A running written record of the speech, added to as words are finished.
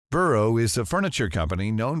Burrow is a furniture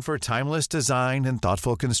company known for timeless design and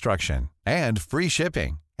thoughtful construction, and free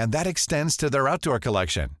shipping, and that extends to their outdoor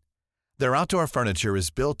collection. Their outdoor furniture is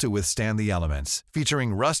built to withstand the elements,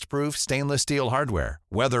 featuring rust-proof stainless steel hardware,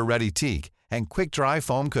 weather-ready teak, and quick-dry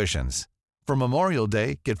foam cushions. For Memorial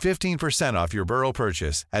Day, get 15% off your Burrow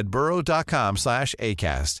purchase at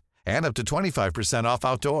burrow.com/acast, and up to 25% off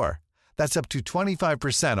outdoor. That's up to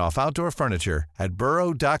 25% off outdoor furniture at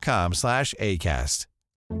burrow.com/acast.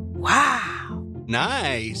 Wow.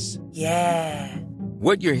 Nice. Yeah.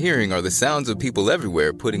 What you're hearing are the sounds of people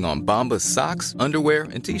everywhere putting on Bombas socks, underwear,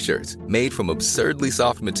 and T-shirts made from absurdly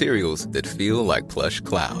soft materials that feel like plush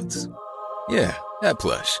clouds. Yeah, that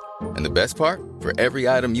plush. And the best part? For every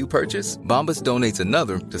item you purchase, Bombas donates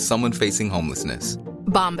another to someone facing homelessness.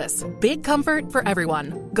 Bombas. Big comfort for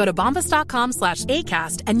everyone. Go to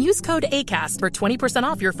bombas.com/ACAST and use code ACAST for 20%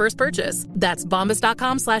 off your first purchase. That's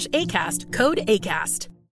bombas.com/ACAST. Code ACAST.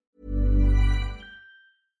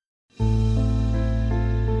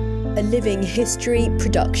 A Living History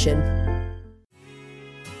production.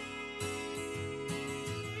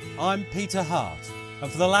 I'm Peter Hart, and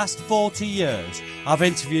for the last 40 years, I've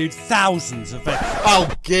interviewed thousands of veterans. Oh,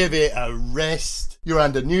 give it a rest. You're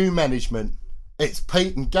under new management. It's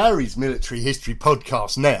Pete and Gary's Military History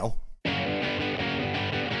podcast now.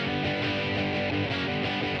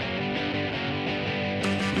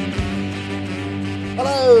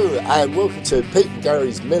 Hello, and welcome to Pete and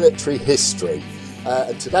Gary's Military History.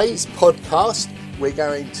 And today's podcast, we're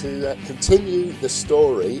going to continue the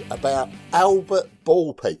story about Albert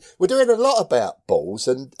Ball, Pete. We're doing a lot about balls,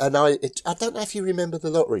 and I don't know if you remember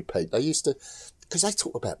the lottery, Pete. They used to, because they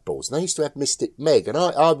talk about balls, and they used to have Mystic Meg, and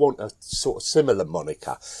I want a sort of similar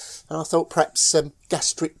moniker. And I thought perhaps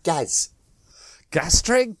Gastric Gaz.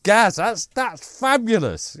 Gastric gas, that's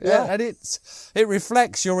fabulous. Yeah. And it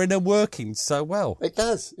reflects your inner workings so well. It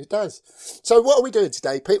does. So what are we doing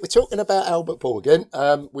today, Pete? We're talking about Albert Ball again.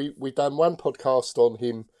 We've done one podcast on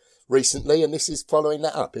him recently, and this is following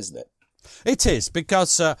that up, isn't it? It is,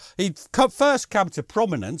 because he first came to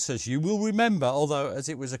prominence, as you will remember, although as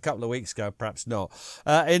it was a couple of weeks ago, perhaps not,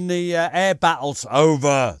 in the air battles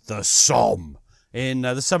over the Somme in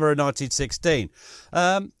the summer of 1916.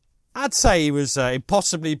 I'd say he was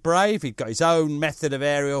impossibly brave. He'd got his own method of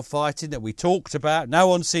aerial fighting that we talked about. No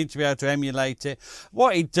one seemed to be able to emulate it.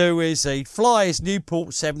 What he'd do is he'd fly his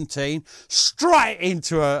Nieuport 17 straight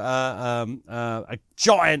into a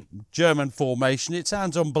giant German formation. It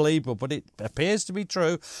sounds unbelievable, but it appears to be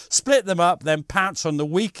true. Split them up, then pounce on the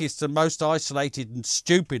weakest and most isolated and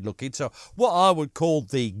stupid looking, so what I would call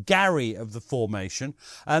the Gary of the formation.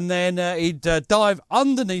 And then he'd dive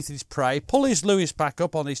underneath his prey, pull his Lewis back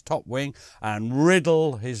up on his top wing, and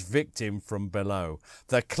riddle his victim from below.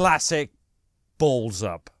 The classic balls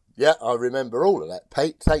up. Yeah, I remember all of that,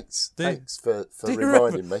 Pete. Thanks for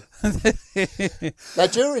reminding me. Now,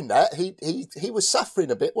 during that, he was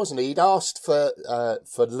suffering a bit, wasn't he? He'd asked for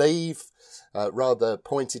leave, rather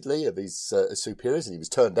pointedly, of his superiors, and he was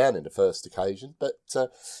turned down in the first occasion. But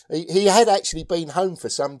he had actually been home for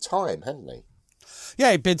some time, hadn't he?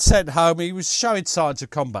 Yeah, he'd been sent home. He was showing signs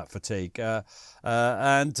of combat fatigue,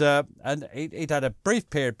 and he'd had a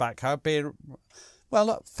brief period back home, being... Well,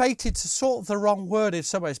 look, fated's sort of the wrong word in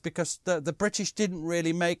some ways, because the British didn't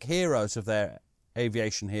really make heroes of their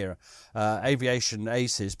aviation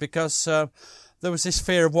aces, because there was this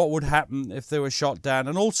fear of what would happen if they were shot down,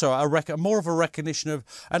 and also more of a recognition of,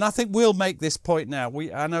 and I think we'll make this point now,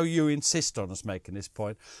 I know you insist on us making this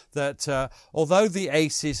point, that although the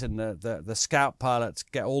aces and the scout pilots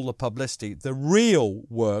get all the publicity, the real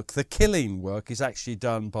work, the killing work, is actually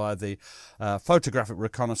done by the photographic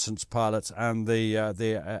reconnaissance pilots and the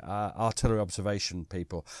artillery observation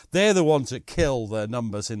people. They're the ones that kill their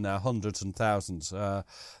numbers in their hundreds and thousands.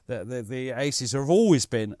 The aces have always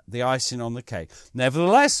been the icing on the cake.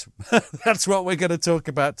 Nevertheless, that's what we're going to talk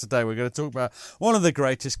about today. We're going to talk about one of the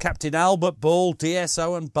greatest, Captain Albert Ball,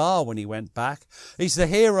 DSO and bar when he went back. He's the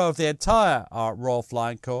hero of the entire Royal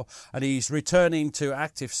Flying Corps, and he's returning to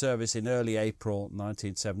active service in early April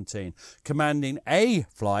 1917, commanding a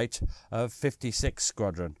flight of 56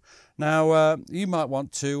 Squadron. Now, you might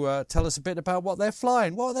want to tell us a bit about what they're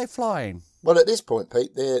flying. What are they flying? Well, at this point,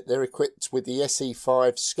 Pete, they're equipped with the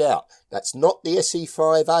SE-5 Scout. That's not the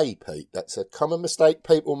SE-5A, Pete. That's a common mistake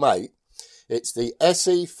people make. It's the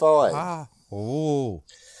SE-5. Ah, oh.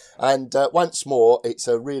 And once more, it's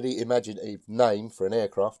a really imaginative name for an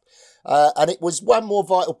aircraft. And it was one more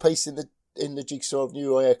vital piece in the jigsaw of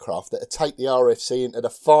new aircraft that would take the RFC into the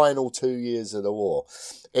final 2 years of the war.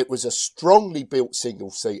 It was a strongly built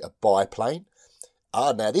single-seater biplane.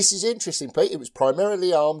 Now this is interesting, Pete. It was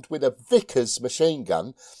primarily armed with a Vickers machine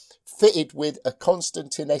gun fitted with a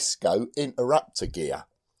Constantinesco interrupter gear.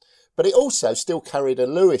 But it also still carried a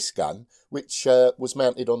Lewis gun, which was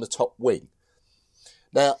mounted on the top wing.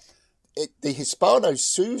 Now, the Hispano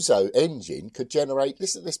Suzo engine could generate,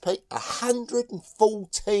 listen to this, Pete,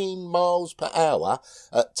 114 miles per hour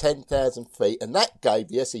at 10,000 feet, and that gave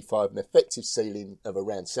the SE5 an effective ceiling of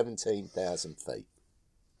around 17,000 feet.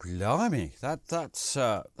 Blimey, that's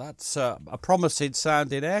a promising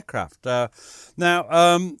sounding aircraft. We'll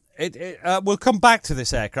come back to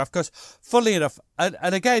this aircraft because, funnily enough, and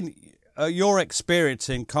again, your experience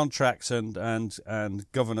in contracts and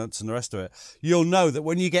governance and the rest of it, you'll know that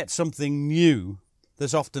when you get something new,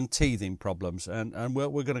 there's often teething problems, and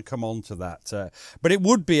we're going to come on to that. But it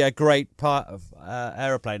would be a great part of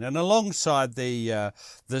aeroplane, and alongside the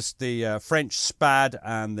French Spad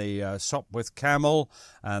and the Sopwith Camel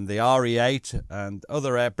and the RE8 and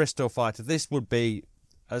other Bristol fighter, this would be,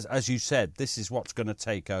 as you said, this is what's going to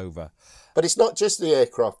take over. But it's not just the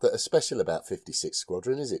aircraft that are special about 56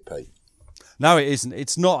 Squadron, is it, Pete? No, it isn't.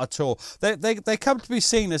 It's not at all. They come to be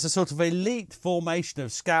seen as a sort of elite formation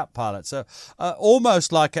of scout pilots,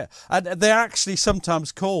 almost like and they're actually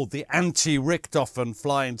sometimes called the anti-Richthofen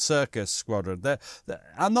Flying Circus Squadron.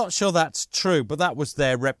 I'm not sure that's true, but that was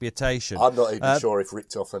their reputation. I'm not even sure if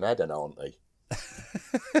Richthofen had an auntie.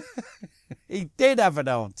 He did have an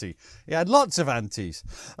auntie. He had lots of aunties.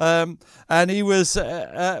 And he was,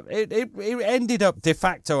 it ended up de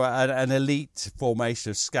facto an elite formation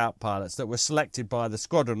of scout pilots that were selected by the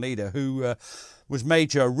squadron leader, who was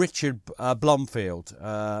Major Richard Blomfield.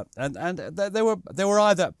 And they were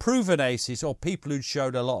either proven aces or people who'd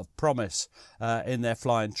showed a lot of promise in their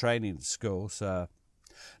flying training schools.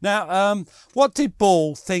 Now, what did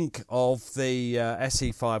Ball think of the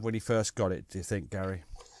SE5 when he first got it, do you think, Gary?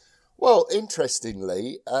 Well,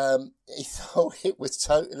 interestingly, he thought it was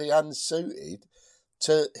totally unsuited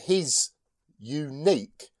to his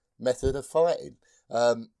unique method of fighting.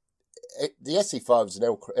 The SE5 was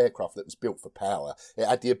an aircraft that was built for power. It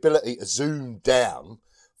had the ability to zoom down,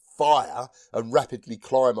 fire, and rapidly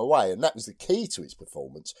climb away, and that was the key to its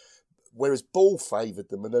performance. Whereas Ball favoured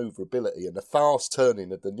the manoeuvrability and the fast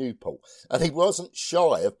turning of the Nieuport, and he wasn't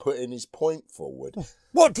shy of putting his point forward.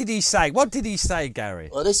 What did he say? What did he say, Gary?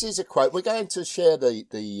 Well, this is a quote. We're going to share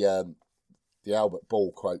the Albert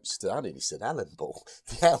Ball quotes today. I nearly said Alan Ball.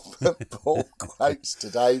 The Albert Ball quotes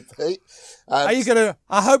today, Pete. Are you going to?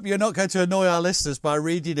 I hope you're not going to annoy our listeners by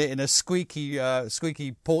reading it in a squeaky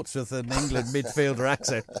Portsmouth and England midfielder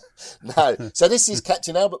accent. No. So this is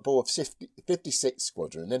Captain Albert Ball of 56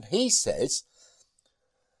 Squadron, and he says,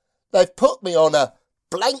 "They've put me on a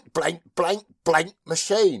blank, blank, blank, blank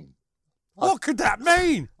machine." What could that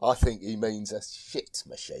mean? I think he means a shit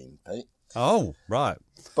machine, Pete. Oh, right.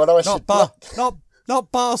 But I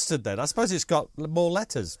not bastard then. I suppose it's got more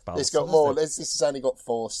letters. Bastard, it's got more. This has only got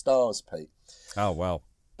 4 stars, Pete. Oh, well.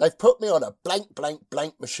 They've put me on a blank, blank,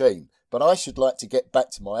 blank machine, but I should like to get back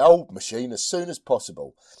to my old machine as soon as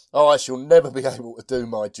possible. Oh, I shall never be able to do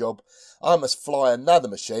my job. I must fly another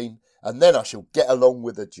machine, and then I shall get along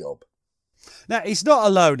with the job. Now, he's not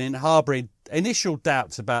alone in harbouring initial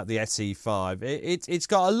doubts about the SE5. It's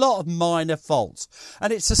got a lot of minor faults,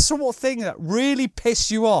 and it's the sort of thing that really pisses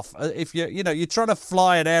you off if you're trying to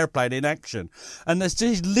fly an airplane in action, and there's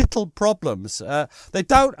these little problems. They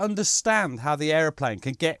don't understand how the airplane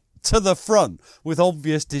can get to the front with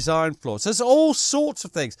obvious design flaws. There's all sorts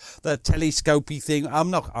of things. The telescopy thing,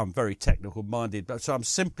 I'm very technical minded, but so I'm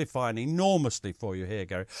simplifying enormously for you here,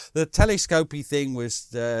 Gary. The telescopy thing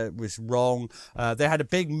was wrong. They had a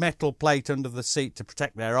big metal plate under the seat to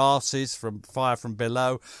protect their arses from fire from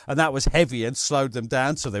below, and that was heavy and slowed them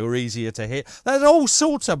down, so they were easier to hit. There's all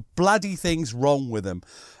sorts of bloody things wrong with them.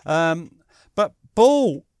 But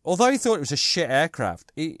Ball, although he thought it was a shit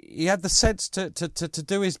aircraft, he had the sense to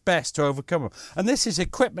do his best to overcome them. And this is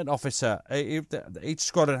equipment officer. Each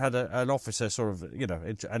squadron had an officer, sort of,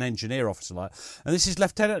 an engineer officer like. And this is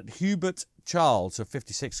Lieutenant Hubert Charles of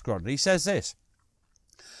 56 Squadron. He says this: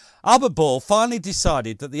 Albert Ball finally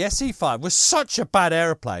decided that the SE5 was such a bad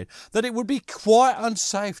aeroplane that it would be quite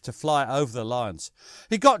unsafe to fly over the lines.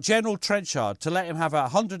 He got General Trenchard to let him have a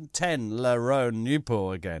 110 Lerone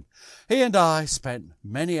Nieuport again. He and I spent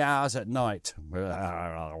many hours at night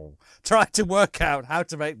trying to work out how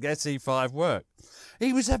to make the SE5 work.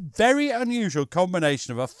 He was a very unusual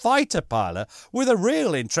combination of a fighter pilot with a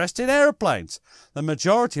real interest in aeroplanes. The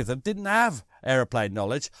majority of them didn't have aeroplane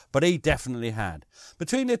knowledge, but he definitely had.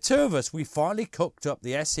 Between the two of us, we finally cooked up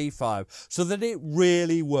the SE5 so that it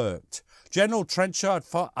really worked. General Trenchard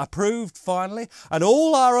approved finally, and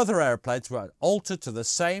all our other aeroplanes were altered to the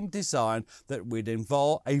same design that we'd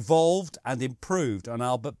evolved and improved on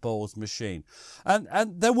Albert Ball's machine.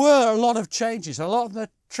 And there were a lot of changes, a lot of them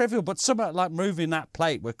trivial, but some like moving that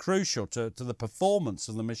plate were crucial to the performance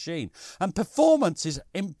of the machine. And performance is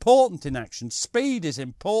important in action. Speed is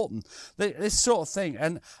important. This sort of thing.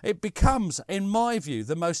 And it becomes, in my view,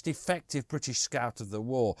 the most effective British Scout of the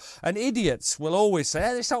war. And idiots will always say,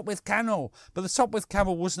 the Sopwith Camel. But the Sopwith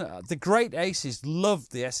Camel wasn't... The great aces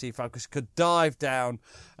loved the SE5 because it could dive down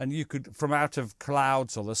and you could, from out of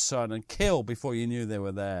clouds or the sun, and kill before you knew they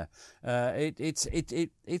were there. It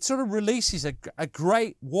sort of releases a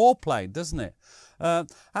great warplane, doesn't it?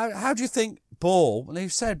 How do you think Ball?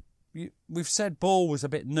 And we've said Ball was a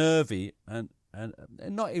bit nervy and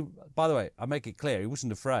not. By the way, I make it clear he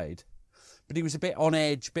wasn't afraid, but he was a bit on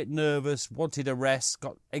edge, a bit nervous, wanted a rest,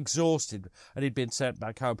 got exhausted, and he'd been sent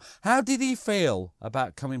back home. How did he feel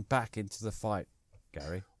about coming back into the fight,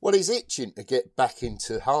 Gary? Well, he's itching to get back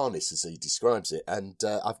into harness, as he describes it. And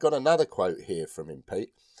I've got another quote here from him,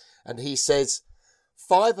 Pete. And he says,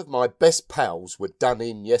 5 of my best pals were done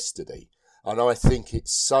in yesterday, and I think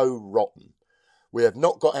it's so rotten. We have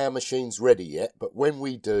not got our machines ready yet, but when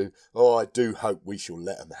we do, I do hope we shall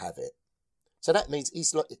let them have it. So that means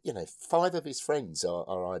he's like, 5 of his friends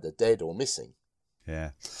are either dead or missing.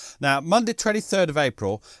 Yeah. Now, Monday, 23rd of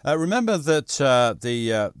April, remember that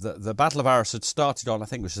the Battle of Arras had started on, I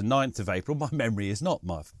think it was the 9th of April. My memory is not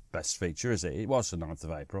my best feature, is it? It was the 9th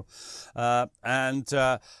of April.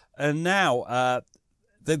 And now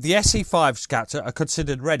the SE5 scouts are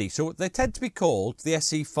considered ready. So they tend to be called the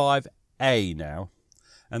SE5A now.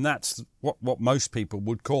 And that's what most people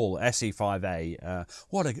would call SE5A.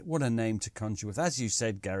 What a name to conjure with. As you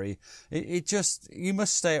said, Gary, you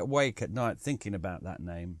must stay awake at night thinking about that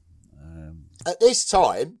name. At this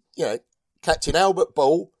time, Captain Albert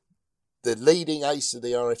Ball, the leading ace of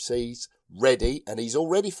the RFC's, ready, and he's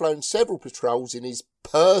already flown several patrols in his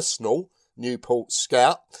personal Newport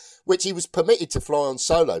Scout, which he was permitted to fly on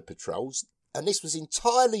solo patrols. And this was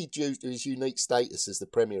entirely due to his unique status as the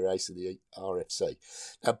premier ace of the RFC.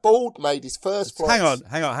 Now, Bald made his first flight...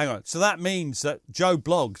 Hang on. So that means that Joe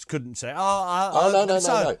Bloggs couldn't say,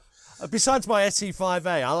 No. Besides my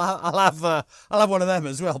SE5A, I'll have one of them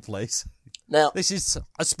as well, please. Now, this is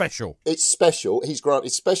a special. It's special. He's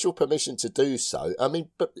granted special permission to do so. I mean,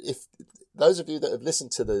 but if those of you that have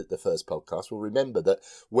listened to the first podcast will remember that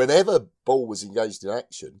whenever Ball was engaged in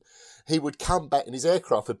action, he would come back and his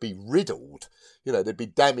aircraft would be riddled. There'd be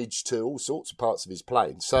damage to all sorts of parts of his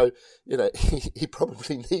plane. So, he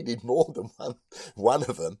probably needed more than one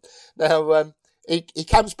of them. Now, he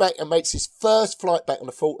comes back and makes his first flight back on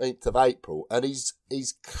the 14th of April, and he's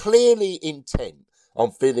clearly intent on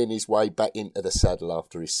feeling his way back into the saddle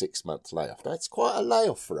after his 6-month layoff. Now, it's quite a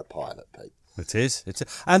layoff for a pilot, Pete. It is.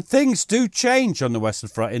 And things do change on the Western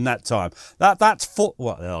Front in that time. That's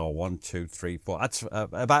 1, 2, 3, 4. That's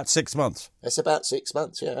about 6 months. It's about 6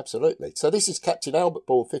 months, yeah, absolutely. So this is Captain Albert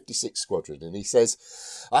Ball, 56 Squadron, and he says,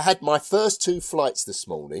 I had my first 2 flights this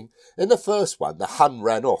morning. In the first one, the Hun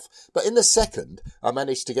ran off, but in the second, I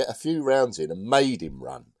managed to get a few rounds in and made him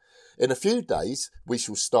run. In a few days, we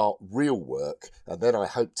shall start real work, and then I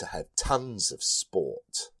hope to have tons of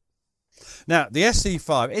sport. Now, the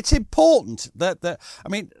SE5, it's important that the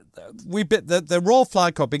Royal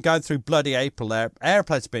Flying Corps have been going through bloody April there.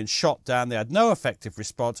 Airplanes have been shot down. They had no effective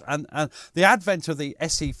response. And the advent of the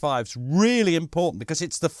SE5 is really important because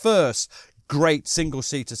it's the first great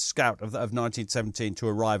single-seater scout of 1917 to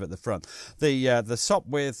arrive at the front. The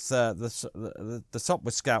Sopwith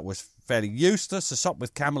Scout was fairly useless. The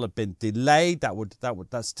Sopwith Camel had been delayed.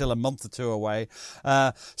 That's still a month or 2 away.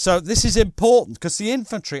 So this is important because the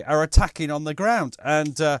infantry are attacking on the ground.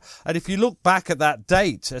 And if you look back at that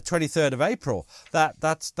date, 23rd of April,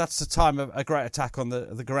 that's the time of a great attack on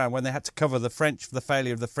the ground when they had to cover the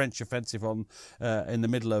failure of the French offensive in the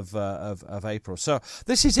middle of April. So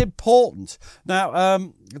this is important. Now,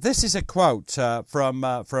 this is a quote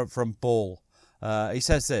from Ball. He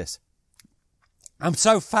says this. I'm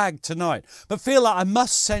so fagged tonight, but feel like I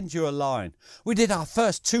must send you a line. We did our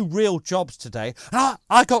first 2 real jobs today, and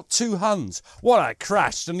I got 2 Huns. One I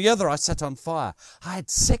crashed, and the other I set on fire. I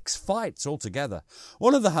had 6 fights altogether.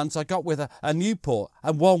 One of the Huns I got with a Newport,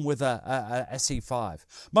 and one with a SE5.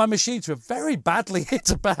 My machines were very badly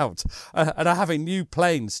hit about, and are having new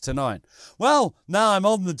planes tonight. Well, now I'm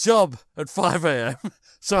on the job at 5 a.m,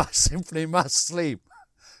 so I simply must sleep.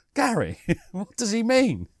 Gary, what does he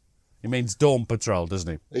mean? He means Dawn Patrol,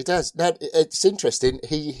 doesn't he? He does. Now, it's interesting.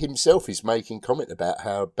 He himself is making comment about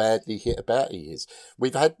how badly hit about he is.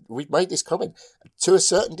 We've made this comment. To a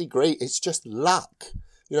certain degree, it's just luck.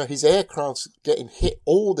 You know, his aircraft's getting hit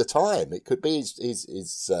all the time. It could be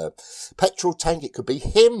his petrol tank. It could be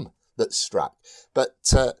him that struck. But,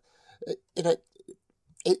 you know,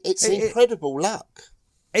 it's incredible luck.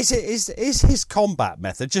 Is his combat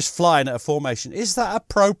method, just flying at a formation, is that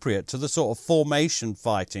appropriate to the sort of formation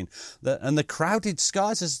fighting and the crowded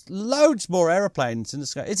skies? There's loads more aeroplanes in the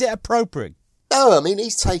sky. Is it appropriate? No, I mean,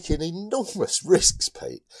 he's taking enormous risks,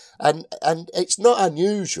 Pete. And it's not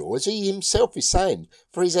unusual, as he himself is saying,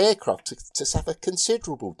 for his aircraft to suffer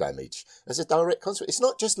considerable damage as a direct consequence. It's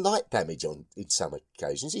not just light damage in some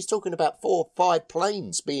occasions. He's talking about 4 or 5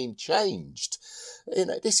 planes being changed. You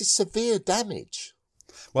know, this is severe damage.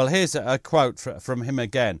 Well, here's a quote from him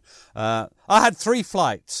again. I had 3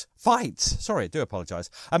 fights, I do apologise,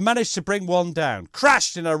 and managed to bring one down,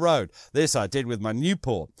 crashed in a road. This I did with my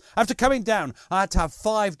Newport. After coming down, I had to have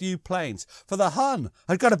 5 new planes, for the Hun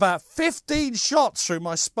had got about 15 shots through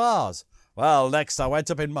my spars. Well, next I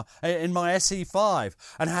went up in my SE5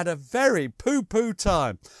 and had a very poo-poo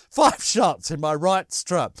time. 5 shots in my right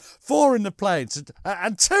strut, 4 in the planes,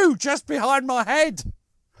 and 2 just behind my head.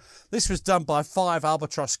 This was done by 5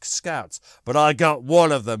 Albatross scouts, but I got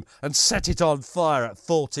one of them and set it on fire at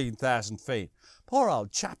 14,000 feet. Poor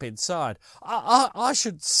old chap inside. I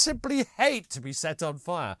should simply hate to be set on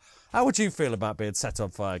fire. How would you feel about being set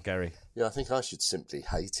on fire, Gary? Yeah, I think I should simply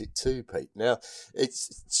hate it too, Pete. Now,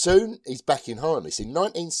 soon he's back in harness. In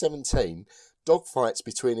 1917, dogfights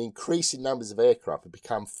between increasing numbers of aircraft have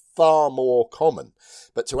become far more common.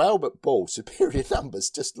 But to Albert Ball, superior numbers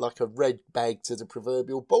just like a red bag to the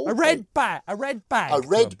proverbial ball. A red bag. A red bag.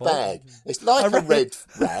 It's like a red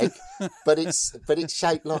rag, but it's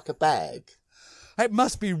shaped like a bag. It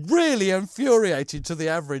must be really infuriating to the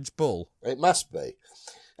average bull. It must be.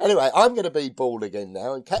 Anyway, I'm going to be Ball again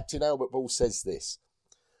now, and Captain Albert Ball says this.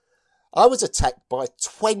 I was attacked by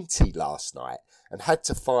 20 last night and had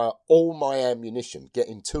to fire all my ammunition,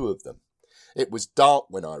 getting 2 of them. It was dark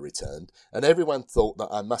when I returned, and everyone thought that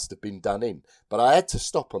I must have been done in, but I had to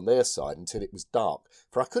stop on their side until it was dark,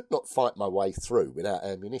 for I could not fight my way through without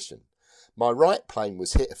ammunition. My right plane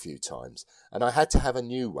was hit a few times, and I had to have a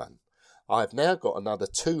new one. I have now got another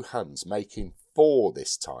 2 Huns, making 4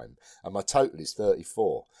 this time, and my total is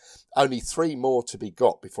 34. Only 3 more to be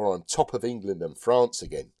got before I'm top of England and France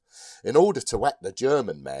again. In order to whack the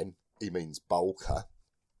German man, he means Bolker,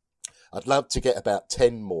 I'd love to get about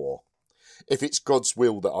 10 more. If it's God's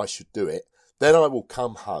will that I should do it, then I will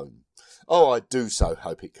come home. Oh, I do so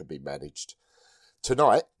hope it can be managed.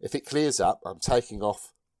 Tonight, if it clears up, I'm taking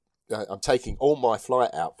all my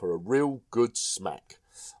flight out for a real good smack.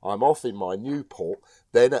 I'm off in my Newport,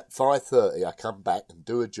 then at 5:30 I come back and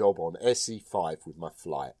do a job on SE5 with my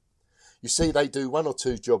flight. You see, they do 1 or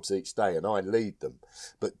 2 jobs each day and I lead them.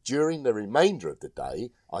 But during the remainder of the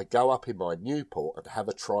day, I go up in my Newport and have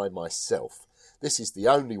a try myself. This is the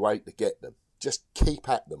only way to get them. Just keep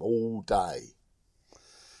at them all day.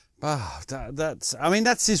 Oh,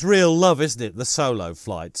 that's his real love, isn't it? The solo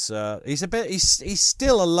flights. He's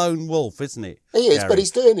still a lone wolf, isn't he? He is, Gary? But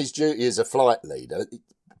he's doing his duty as a flight leader.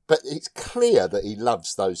 But it's clear that he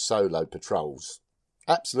loves those solo patrols.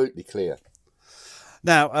 Absolutely clear.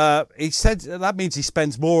 Now, he said that means he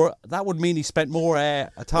spends more. That would mean he spent more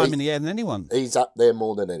time in the air than anyone. He's up there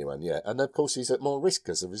more than anyone, yeah. And of course, he's at more risk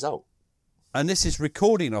as a result. And this is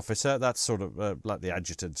recording officer, that's sort of like the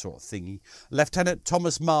adjutant sort of thingy, Lieutenant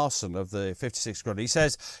Thomas Marson of the 56th Squadron. He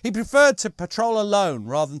says he preferred to patrol alone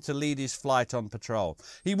rather than to lead his flight on patrol.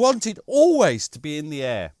 He wanted always to be in the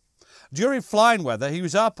air. During flying weather, he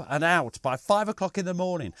was up and out by 5 o'clock in the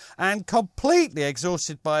morning and completely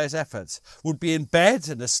exhausted by his efforts, would be in bed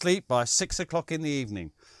and asleep by 6 o'clock in the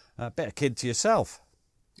evening. A bit akin to yourself.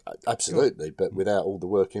 Absolutely, but without all the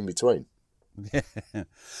work in between.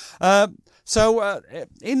 Yeah. So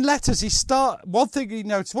in letters, one thing he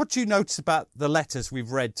noticed. What do you notice about the letters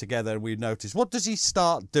we've read together? We noticed. What does he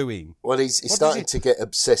start doing? Well, he's starting to get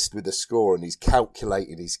obsessed with the score, and he's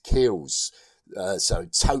calculating his kills. So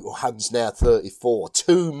total Huns now 34,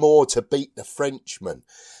 2 more to beat the Frenchman.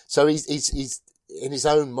 So he's in his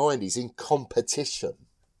own mind. He's in competition.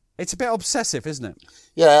 It's a bit obsessive, isn't it?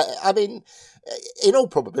 Yeah, I mean, in all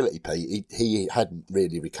probability, Pete, he hadn't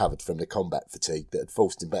really recovered from the combat fatigue that had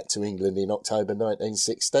forced him back to England in October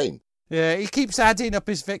 1916. Yeah, he keeps adding up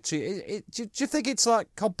his victory. Do you think it's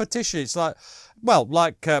like competition? It's like, well,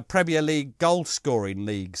 like Premier League goal-scoring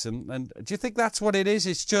leagues. And do you think that's what it is?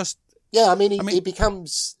 It's just Yeah, I mean, he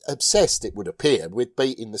becomes obsessed, it would appear, with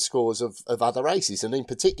beating the scores of other aces, and in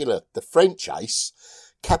particular, the French ace,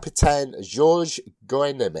 Capitaine Georges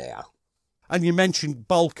Guynemer. And you mentioned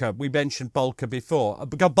Bolka. We mentioned Bolka before.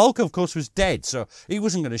 Bolka, of course, was dead, so he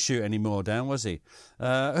wasn't going to shoot any more down, was he?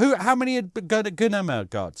 How many had Guynemer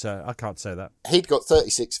got? I can't say that. He'd got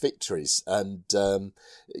 36 victories, and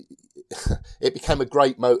it became a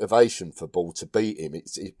great motivation for Ball to beat him.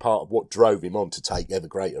 It's part of what drove him on to take ever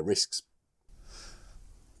greater risks.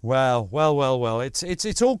 Well.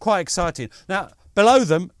 It's all quite exciting. Now, below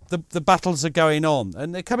them, the battles are going on,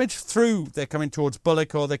 and they're coming towards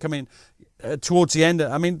Bullock, or they're coming towards the end.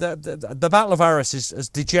 I mean, the Battle of Arras has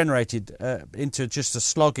degenerated into just a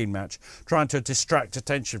slogging match, trying to distract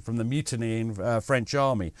attention from the mutinying French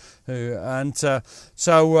army. But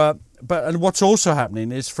what's also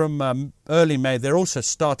happening is from early May, they're also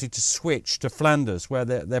starting to switch to Flanders, where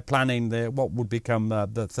they're planning what would become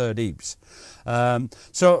the Third Ypres.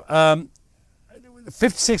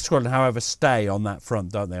 56th Squadron, however, stay on that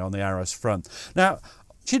front, don't they, on the Arras front. Now,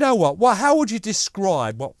 do you know what? Well, how would you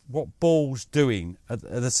describe what Ball's doing at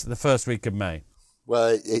the first week of May?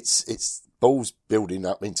 Well, it's Ball's building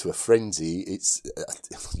up into a frenzy. It's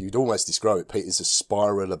you'd almost describe it, Pete, as a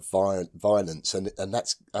spiral of violence, and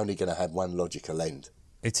that's only going to have one logical end.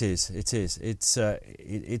 It is. It's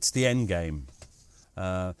the end game.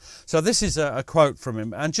 So this is a quote from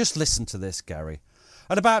him, and just listen to this, Gary.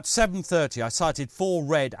 At about 7:30, I sighted 4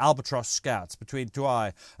 red Albatross scouts between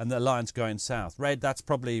Douai and the lines going south. Red, that's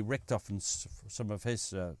probably Richthofen and some of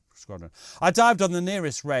his squadron. I dived on the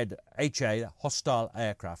nearest red HA hostile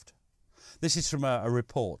aircraft. This is from a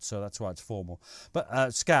report, so that's why it's formal.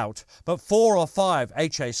 But scout. But 4 or 5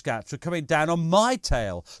 HA scouts were coming down on my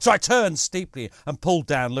tail. So I turned steeply and pulled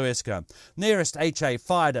down Lewis gun. Nearest HA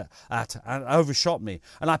fired at and overshot me,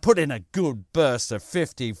 and I put in a good burst of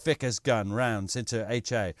 50 Vickers gun rounds into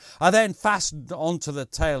HA. I then fastened onto the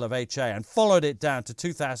tail of HA and followed it down to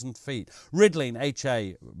 2,000 feet, riddling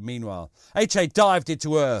HA meanwhile. HA dived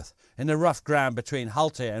into earth in the rough ground between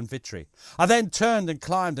Halte and Vitry. I then turned and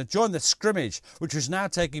climbed and joined the scrimmage, which was now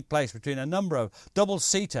taking place between a number of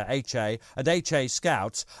double-seater HA and HA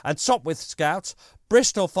scouts and Sopwith scouts,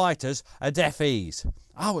 Bristol fighters and FEs.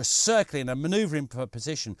 I was circling and manoeuvring for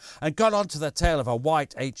position and got onto the tail of a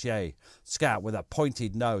white HA scout with a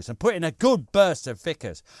pointed nose and put in a good burst of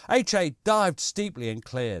Vickers. HA dived steeply and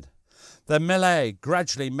cleared. The melee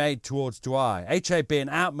gradually made towards Douai, HA being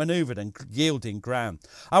outmanoeuvred and yielding ground.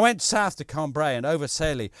 I went south to Cambrai and over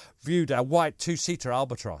Saley viewed a white 2-seater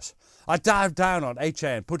Albatross. I dived down on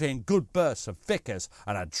HA and put in good bursts of Vickers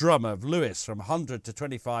and a drum of Lewis from 100 to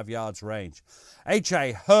 25 yards range.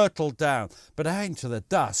 HA hurtled down, but owing to the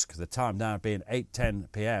dusk, the time now being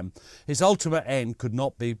 8:10 p.m, his ultimate end could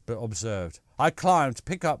not be observed. I climbed,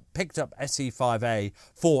 picked up SE5A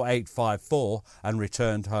 4854 and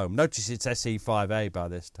returned home. Notice it's SE5A by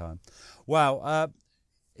this time. Wow,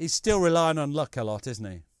 he's still relying on luck a lot,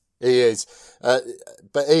 isn't he? He is.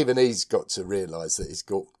 But even he's got to realise that his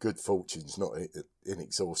good fortune's not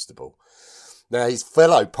inexhaustible. Now, his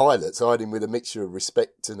fellow pilots eyed him with a mixture of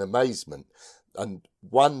respect and amazement. And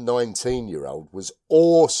one 19-year-old was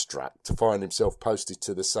awestruck to find himself posted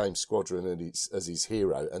to the same squadron as his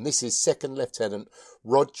hero. And this is Second Lieutenant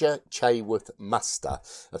Roger Chayworth Muster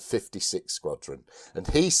of 56th Squadron. And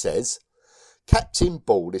he says, Captain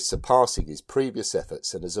Ball is surpassing his previous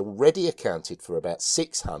efforts and has already accounted for about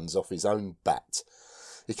 6 Huns off his own bat.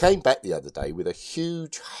 He came back the other day with a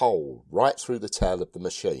huge hole right through the tail of the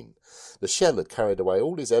machine. The shell had carried away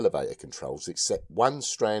all his elevator controls except one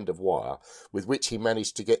strand of wire with which he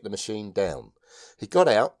managed to get the machine down. He got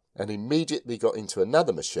out and immediately got into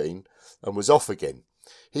another machine and was off again.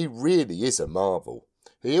 He really is a marvel.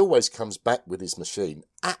 He always comes back with his machine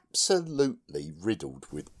absolutely riddled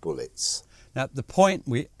with bullets. Now, the point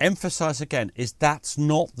we emphasise again is that's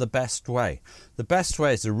not the best way. The best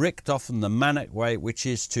way is the Richthofen, the Manic way, which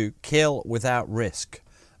is to kill without risk.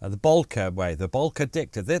 The Bolka way, the Bolka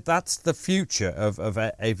dicta, that's the future of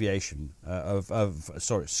aviation,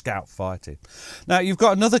 scout fighting. Now, you've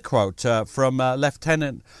got another quote from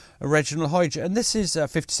Lieutenant Reginald Hodge, and this is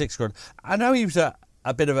 56th Squadron. I know he was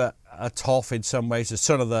a bit of a toff in some ways, the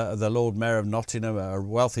son of the Lord Mayor of Nottingham, a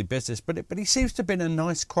wealthy business, but he seems to have been a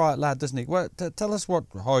nice, quiet lad, doesn't he? Well, tell us what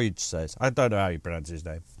Hodge says. I don't know how you pronounce his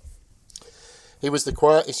name. He was the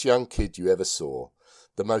quietest young kid you ever saw.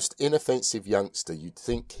 The most inoffensive youngster. You'd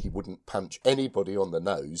think he wouldn't punch anybody on the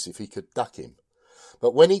nose if he could duck him.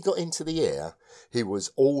 But when he got into the air, he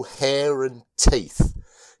was all hair and teeth.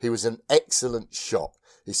 He was an excellent shot.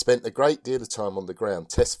 He spent a great deal of time on the ground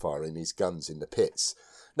test firing his guns in the pits.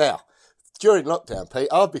 Now, during lockdown, Pete,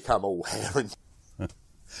 I've become all hair and...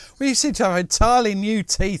 Well, you seem to have entirely new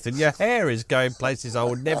teeth and your hair is going places I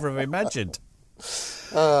would never have imagined.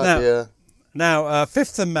 Oh, dear. Now,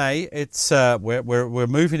 5th of May, it's we're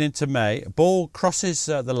moving into May. Ball crosses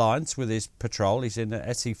the lines with his patrol. He's in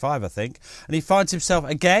SE5, I think, and he finds himself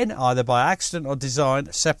again, either by accident or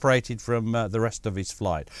design, separated from the rest of his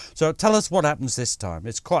flight. So tell us what happens this time.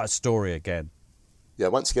 It's quite a story again. Yeah,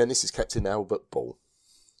 once again, this is Captain Albert Ball.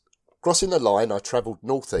 Crossing the line, I travelled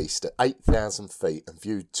northeast at 8,000 feet and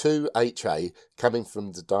viewed 2 HA coming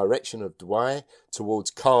from the direction of Douai towards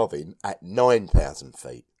Carvin at 9,000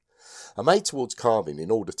 feet. I made towards Carvin in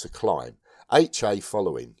order to climb, HA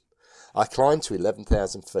following. I climbed to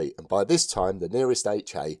 11,000 feet, and by this time the nearest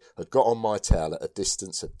HA had got on my tail at a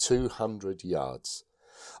distance of 200 yards.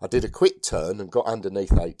 I did a quick turn and got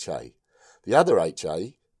underneath HA, the other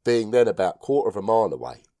HA being then about 1/4 mile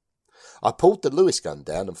away. I pulled the Lewis gun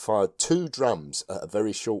down and fired 2 drums at a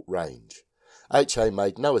very short range. HA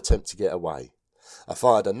made no attempt to get away. I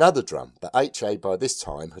fired another drum, but HA by this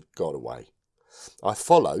time had got away. I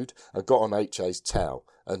followed and got on HA's tail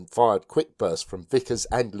and fired quick bursts from Vickers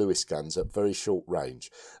and Lewis guns at very short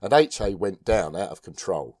range, and HA went down out of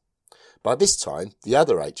control. By this time, the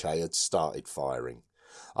other HA had started firing.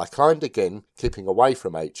 I climbed again, keeping away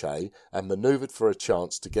from HA, and manoeuvred for a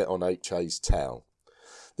chance to get on HA's tail.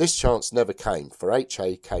 This chance never came, for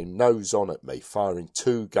HA came nose on at me, firing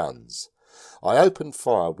 2 guns. I opened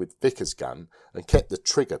fire with Vickers' gun and kept the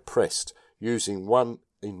trigger pressed, using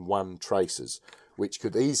 1-in-1 tracers, which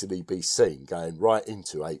could easily be seen going right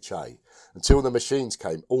into HA, until the machines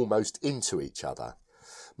came almost into each other.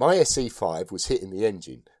 My SE5 was hitting the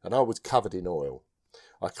engine, and I was covered in oil.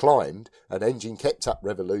 I climbed, and engine kept up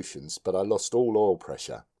revolutions, but I lost all oil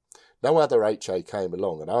pressure. No other HA came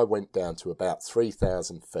along, and I went down to about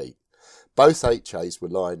 3,000 feet. Both HAs were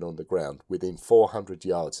lying on the ground within 400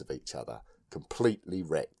 yards of each other, completely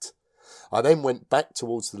wrecked. I then went back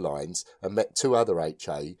towards the lines and met 2 other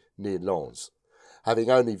HA near Lens. Having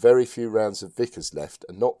only very few rounds of Vickers left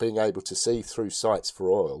and not being able to see through sights for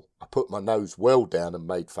oil, I put my nose well down and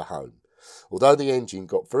made for home. Although the engine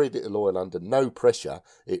got very little oil under no pressure,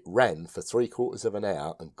 it ran for 3/4 of an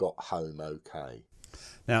hour and got home okay.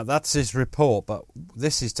 Now, that's his report, but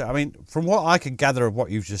this is... from what I can gather of what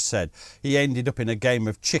you've just said, he ended up in a game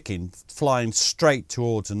of chicken, flying straight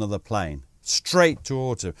towards another plane. Straight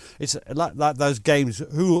towards him. It's like those games,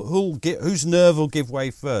 whose nerve will give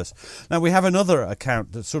way first. Now, we have another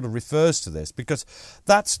account that sort of refers to this, because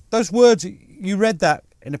those words, you read that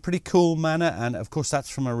in a pretty cool manner, and of course that's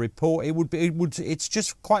from a report. It's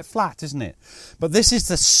just quite flat, isn't it? But this is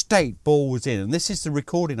the state Ball was in, and this is the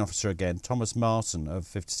recording officer again, Thomas Marson of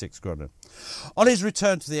 56 Squadron. On his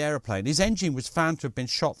return to the aeroplane, his engine was found to have been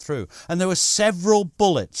shot through, and there were several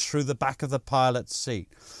bullets through the back of the pilot's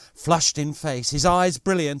seat. Flushed in face, his eyes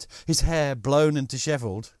brilliant, his hair blown and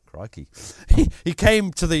dishevelled. Crikey. He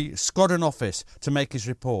came to the squadron office to make his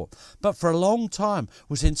report, but for a long time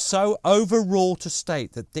was in so overwrought a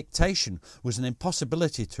state that dictation was an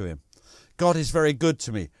impossibility to him. God is very good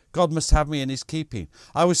to me. God must have me in his keeping.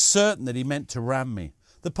 I was certain that he meant to ram me.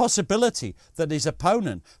 The possibility that his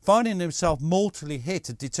opponent, finding himself mortally hit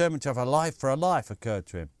and determined to have a life for a life, occurred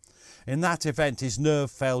to him. In that event, his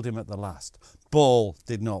nerve failed him at the last. Ball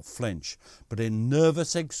did not flinch, but in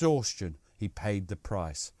nervous exhaustion he paid the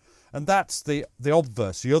price. And that's the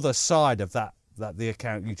obverse, the other side of that the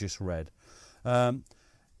account you just read. I'm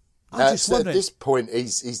just wondering... At this point,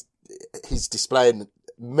 he's displaying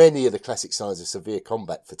many of the classic signs of severe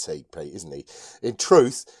combat fatigue, Pete, isn't he? In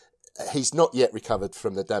truth, he's not yet recovered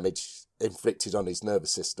from the damage inflicted on his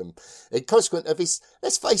nervous system in consequence of his,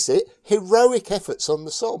 let's face it, heroic efforts on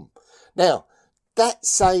the Somme. Now, that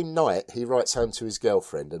same night, he writes home to his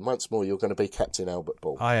girlfriend, and once more, you're going to be Captain Albert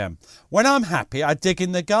Ball. I am. When I'm happy, I dig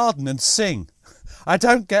in the garden and sing. I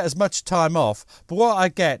don't get as much time off, but what I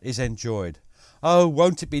get is enjoyed. Oh,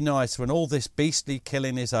 won't it be nice when all this beastly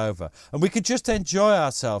killing is over, and we could just enjoy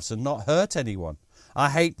ourselves and not hurt anyone. I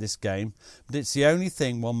hate this game, but it's the only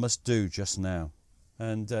thing one must do just now.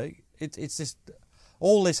 And it's just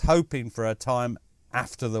all this hoping for a time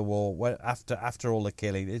after the war, after all the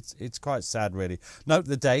killing. It's quite sad, really. Note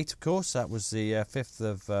the date, of course. That was the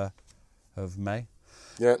 5th of May.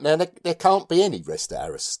 Yeah. Now there can't be any rest at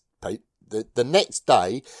Arras, Pete. The next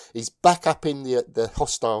day he's back up in the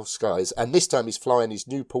hostile skies, and this time he's flying his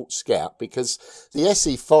Newport Scout because the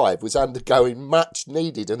SE5 was undergoing much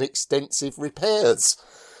needed and extensive repairs.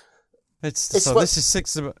 This is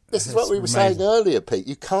 6th of... This is what we were saying earlier, Pete.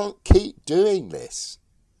 You can't keep doing this.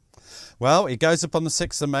 Well, he goes up on the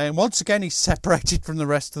 6th of May, and once again he's separated from the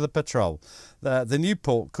rest of the patrol. the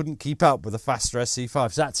Newport couldn't keep up with the faster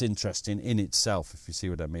SC5s. That's interesting in itself, if you see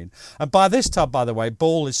what I mean. And by this time, by the way,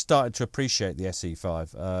 Ball is starting to appreciate the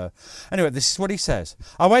SE5. Anyway, this is what he says.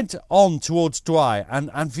 I went on towards Douai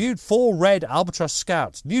and viewed 4 red Albatross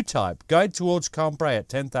Scouts, new type, going towards Cambrai at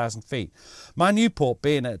 10,000 feet. My Newport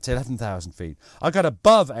being at 11,000 feet. I got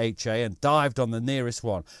above HA and dived on the nearest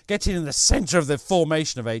one, getting in the centre of the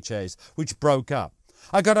formation of HAs, which broke up.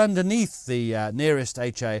 I got underneath the nearest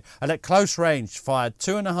HA and at close range fired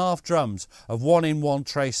 2.5 drums of 1-in-1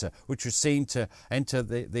 tracer, which was seen to enter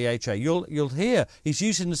the HA. You'll hear he's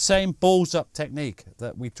using the same balls up technique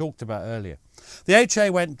that we talked about earlier. The HA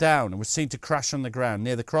went down and was seen to crash on the ground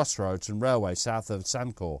near the crossroads and railway south of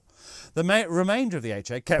Sancourt. The remainder of the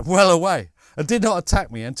HA kept well away and did not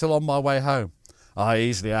attack me until on my way home. I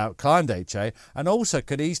easily outclimbed HA and also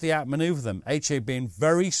could easily outmanoeuvre them, HA being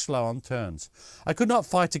very slow on turns. I could not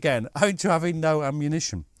fight again, owing to having no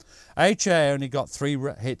ammunition. HA only got 3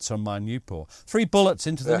 hits on my Newport. 3 bullets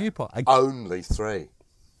into the Newport. Only 3.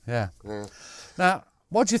 Yeah. Now,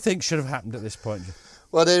 what do you think should have happened at this point?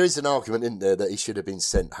 Well, there is an argument, isn't there, that he should have been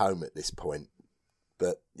sent home at this point.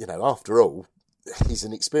 But, after all, he's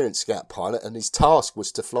an experienced scout pilot and his task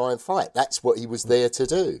was to fly and fight. That's what he was there to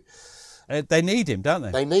do. They need him, don't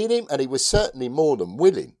they? They need him, and he was certainly more than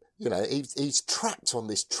willing. He's trapped on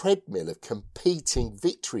this treadmill of competing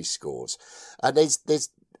victory scores, and there's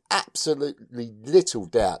absolutely little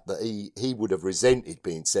doubt that he would have resented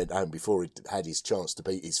being sent home before he had his chance to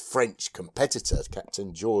beat his French competitor,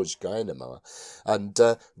 Captain Georges Guynemer, and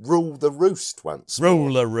rule the roost once more.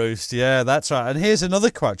 Rule the roost, yeah, that's right. And here's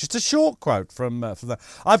another quote, just a short quote from the.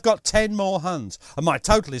 I've got 10 more Huns, and my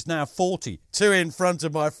total is now 40, 2 in front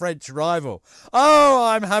of my French rival. Oh,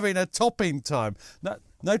 I'm having a topping time.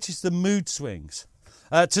 Notice the mood swings.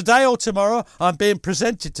 Today or tomorrow, I'm being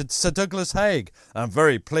presented to Sir Douglas Haig. I'm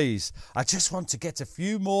very pleased. I just want to get a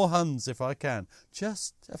few more Huns if I can.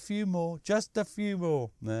 Just a few more. Yeah.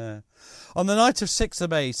 On the night of 6th of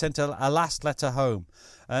May, he sent a last letter home.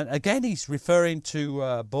 And again, he's referring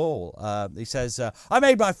to Ball. He says, I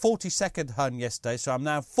made my 42nd Hun yesterday, so I'm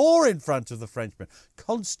now 4 in front of the Frenchman.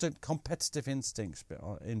 Constant competitive instincts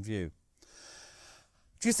in view.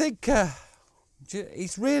 Do you think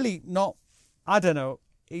he's really not... I don't know.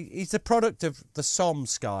 He's a product of the Somme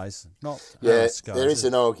skies, not our skies. There is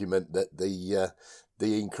an argument that the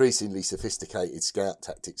increasingly sophisticated scout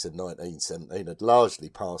tactics of 1917 had largely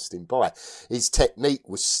passed him by. His technique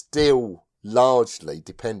was still largely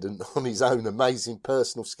dependent on his own amazing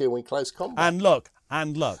personal skill in close combat. And luck.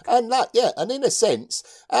 Yeah. And in a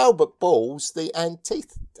sense, Albert Ball's the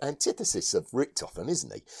antithesis of Richthofen,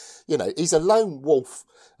 isn't he? He's a lone wolf.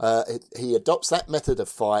 He adopts that method of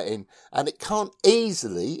fighting, and it can't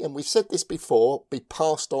easily, and we've said this before, be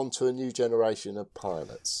passed on to a new generation of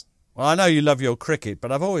pilots. Well, I know you love your cricket,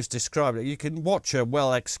 but I've always described it. You can watch a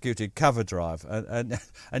well-executed cover drive, and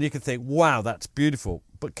you can think, wow, that's beautiful.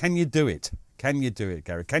 But can you do it? Can you do it,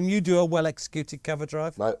 Gary? Can you do a well-executed cover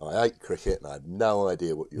drive? No, I hate cricket, and I have no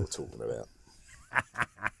idea what you're talking about.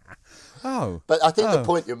 Oh. But I think the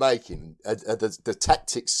point you're making, the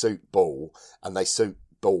tactics suit Ball, and they suit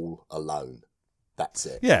Ball alone. That's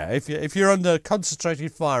it. Yeah, if you're under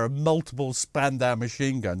concentrated fire of multiple Spandau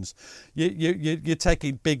machine guns, you're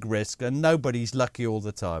taking big risk, and nobody's lucky all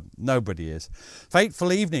the time. Nobody is.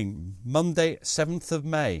 Fateful evening, Monday, 7th of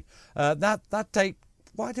May. That date.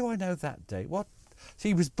 Why do I know that date? What? See,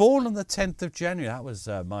 he was born on the 10th of January. That was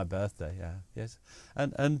my birthday. Yeah, yes.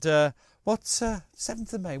 And what's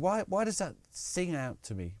 7th of May? Why does that sing out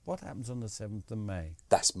to me? What happens on the 7th of May?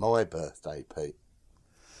 That's my birthday, Pete.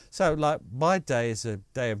 So, my day is a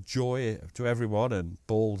day of joy to everyone, and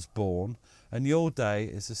Ball's born, and your day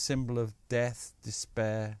is a symbol of death,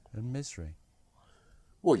 despair, and misery.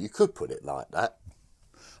 Well, you could put it like that.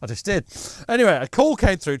 I just did. Anyway, a call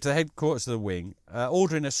came through to the headquarters of the wing,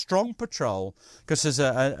 ordering a strong patrol, because there's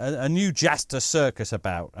a new Jasta circus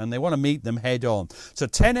about, and they want to meet them head on. So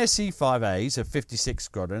 10 SE-5As of 56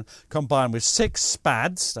 Squadron, combined with 6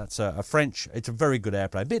 Spads, that's a French, it's a very good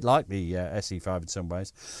airplane, a bit like the SE-5 in some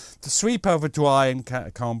ways, to sweep over Douai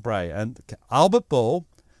and Cambrai. And Albert Ball,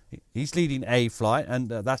 he's leading A flight, and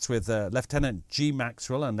that's with Lieutenant G.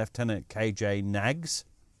 Maxwell and Lieutenant K.J. Nags.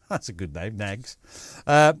 That's a good name, Nags.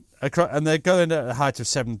 And they're going at a height of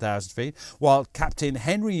 7,000 feet, while Captain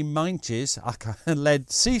Henry Meintjes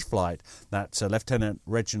led C flight. That's Lieutenant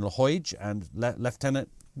Reginald Hoyge and Lieutenant,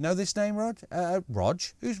 you know this name, Rog? Rog?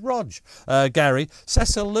 Who's Rog? Gary.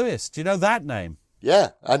 Cecil Lewis. Do you know that name? Yeah,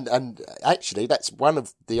 and actually that's one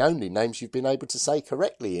of the only names you've been able to say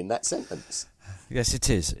correctly in that sentence. Yes, it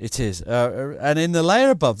is. It is. And in the layer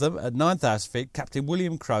above them, at 9,000 feet, Captain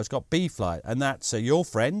William Crowe's got B flight, and that's your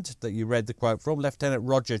friend that you read the quote from, Lieutenant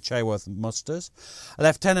Roger Chaworth Musters,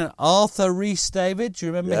 Lieutenant Arthur Rhys David. Do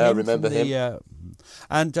you remember him? Yeah, I remember him.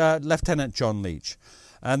 And Lieutenant John Leach.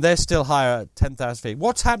 And they're still higher at 10,000 feet.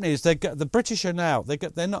 What's happening is the British are now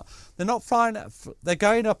they're not flying. They're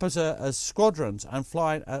going up as squadrons and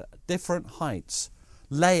flying at different heights,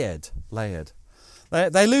 layered.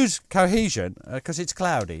 They lose cohesion because it's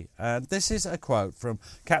cloudy. And this is a quote from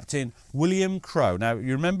Captain William Crowe. Now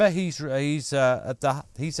you remember he's at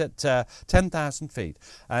 10,000 feet,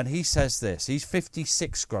 and he says this. He's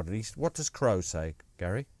 56 squadron. What does Crowe say,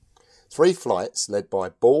 Gary? 3 flights led by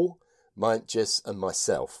Ball, Meintjes and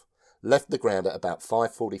myself left the ground at about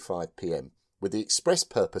 5:45 p.m. with the express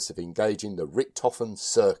purpose of engaging the Richthofen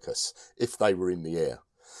circus if they were in the air.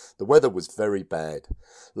 The weather was very bad.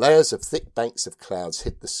 Layers of thick banks of clouds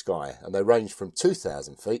hid the sky, and they ranged from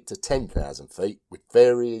 2,000 feet to 10,000 feet with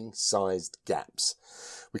varying sized gaps.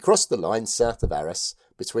 We crossed the line south of Arras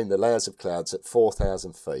between the layers of clouds at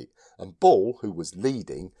 4,000 feet, and Ball, who was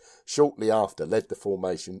leading, shortly after led the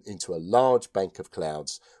formation into a large bank of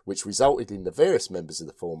clouds, which resulted in the various members of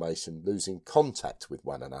the formation losing contact with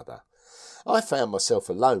one another. I found myself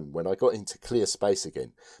alone when I got into clear space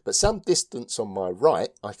again, but some distance on my right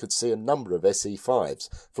I could see a number of SE-5s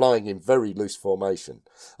flying in very loose formation.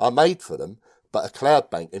 I made for them, but a cloud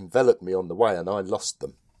bank enveloped me on the way and I lost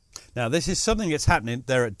them. Now, this is something that's happening.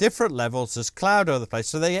 They're at different levels. There's cloud over the place.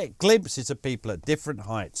 So they get glimpses of people at different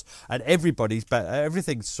heights. And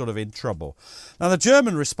everything's sort of in trouble. Now, the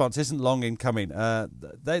German response isn't long in coming.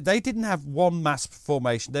 They didn't have one mass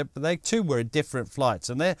formation. They too were in different flights.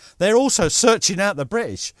 And they're also searching out the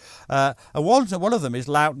British. And one of them is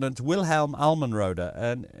Lieutenant Wilhelm Allmenrode.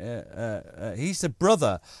 And he's the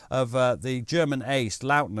brother of the German ace,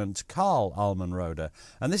 Lieutenant Karl Allmenrode.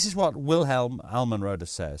 And this is what Wilhelm Allmenrode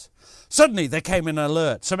says. Suddenly there came an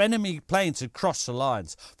alert. Some enemy planes had crossed the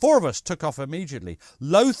lines. 4 of us took off immediately.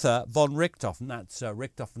 Lothar von Richthofen, that's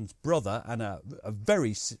Richthofen's brother and a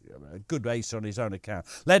very good ace on his own account,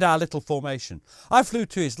 led our little formation. I flew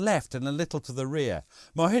to his left and a little to the rear.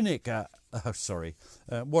 Mohinik,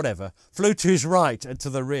 flew to his right and to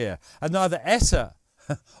the rear. And neither Esser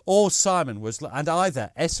or Simon was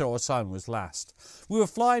last. We were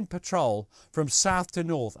flying patrol from south to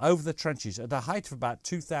north over the trenches at a height of about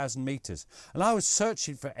 2,000 metres, and I was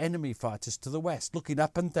searching for enemy fighters to the west, looking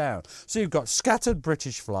up and down. So you've got scattered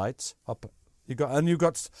British flights you've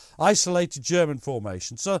got isolated German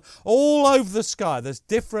formations. So all over the sky, there's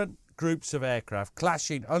different groups of aircraft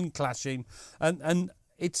clashing, unclashing, and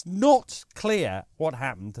it's not clear what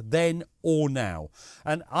happened then or now.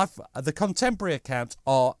 And the contemporary accounts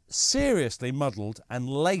are seriously muddled and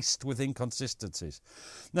laced with inconsistencies.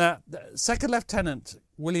 Now, Second Lieutenant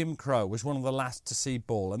William Crowe was one of the last to see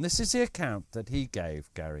Ball, and this is the account that he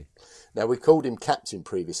gave, Gary. Now, we called him captain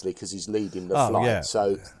previously because he's leading the flight, yeah.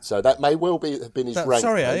 So that may well have been his rank.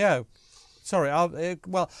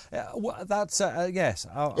 Yes.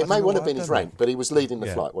 It may well have been his rank, but he was leading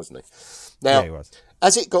the flight, wasn't he? Now, yeah, he was.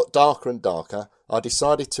 As it got darker and darker, I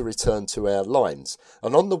decided to return to our lines,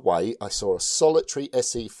 and on the way I saw a solitary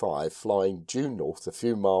SE-5 flying due north a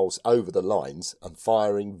few miles over the lines and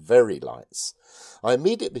firing very lights. I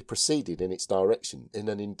immediately proceeded in its direction in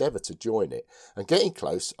an endeavour to join it, and getting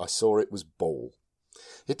close I saw it was Ball.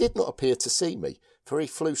 He did not appear to see me, for he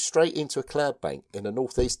flew straight into a cloud bank in a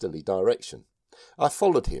northeasterly direction. I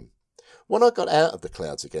followed him. When I got out of the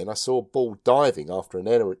clouds again, I saw Ball diving after an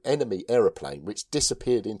enemy aeroplane which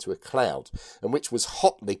disappeared into a cloud and which was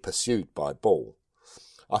hotly pursued by Ball.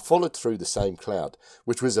 I followed through the same cloud,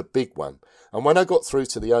 which was a big one, and when I got through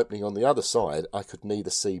to the opening on the other side, I could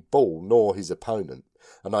neither see Ball nor his opponent,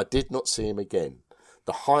 and I did not see him again.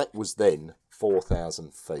 The height was then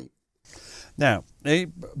 4,000 feet. Now,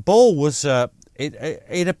 Ball was...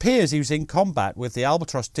 It appears he was in combat with the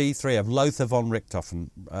Albatros D3 of Lothar von Richthofen,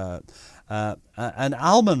 and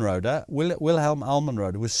Allmenrode, Wilhelm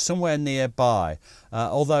Allmenrode, was somewhere nearby.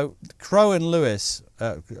 Although Crowe and Lewis,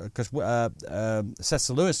 because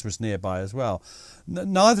Cecil Lewis was nearby as well,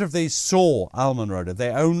 neither of these saw Allmenrode. They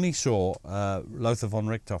only saw Lothar von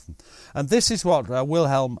Richthofen. And this is what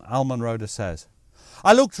Wilhelm Allmenrode says.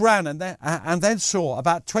 I looked round and then saw,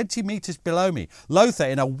 about 20 metres below me, Lothar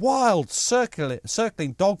in a wild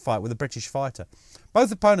circling dogfight with a British fighter.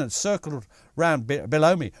 Both opponents circled round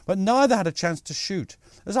below me, but neither had a chance to shoot.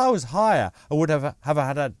 As I was higher, I would have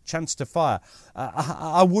had a chance to fire.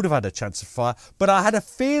 I would have had a chance to fire, but I had a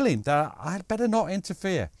feeling that I had better not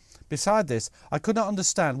interfere. Beside this, I could not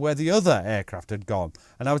understand where the other aircraft had gone,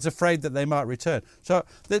 and I was afraid that they might return. So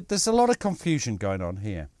there's a lot of confusion going on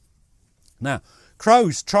here. Now,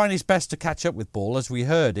 Crow's trying his best to catch up with Ball, as we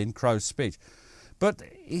heard in Crow's speech. But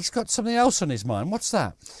he's got something else on his mind. What's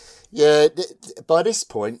that? Yeah, by this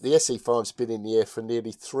point, the SE-5's been in the air for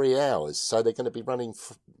nearly 3 hours, so they're going to be running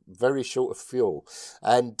very short of fuel.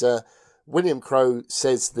 And William Crow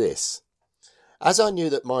says this: "As I knew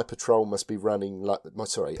that my patrol must be running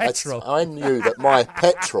I knew that my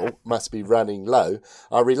petrol must be running low,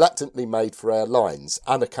 I reluctantly made for our lines,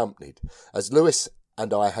 unaccompanied, as Lewis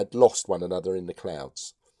and I had lost one another in the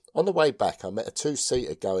clouds. On the way back, I met a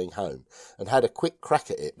 2-seater going home and had a quick crack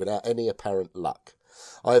at it without any apparent luck.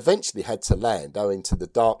 I eventually had to land owing to the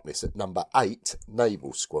darkness at number 8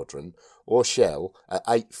 Naval Squadron, or Shell, at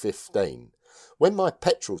 8:15. When my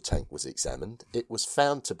petrol tank was examined, it was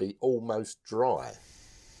found to be almost dry."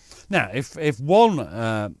 Now, if one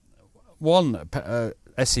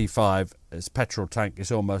SE-5's petrol tank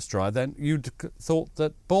is almost dry, then you'd thought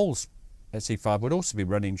that Ball's SE-5 would also be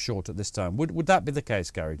running short at this time. Would that be the case,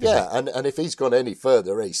 Gary? Yeah, and if he's gone any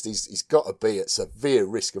further east, he's got to be at severe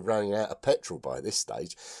risk of running out of petrol by this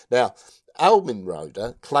stage. Now,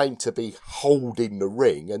 Almenroder claimed to be holding the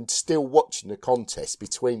ring and still watching the contest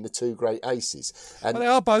between the two great aces. And well, they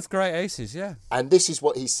are both great aces, yeah. And this is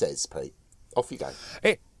what he says, Pete. Off you go.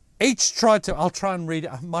 Each tried to... I'll try and read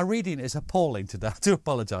it. My reading is appalling today. I do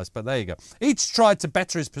apologise, but there you go. Each tried to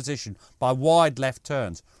better his position by wide left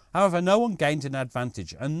turns. However, no one gained an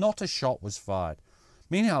advantage and not a shot was fired.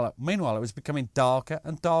 Meanwhile, it was becoming darker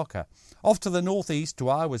and darker. Off to the northeast,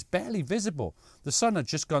 Douai was barely visible. The sun had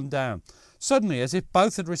just gone down. Suddenly, as if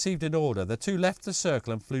both had received an order, the two left the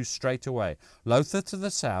circle and flew straight away. Lothar to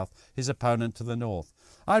the south, his opponent to the north.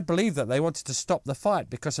 I believed that they wanted to stop the fight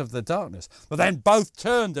because of the darkness, but then both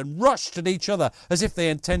turned and rushed at each other as if they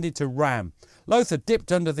intended to ram. Lothar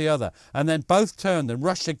dipped under the other, and then both turned and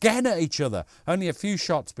rushed again at each other, only a few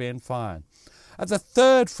shots being fired. At the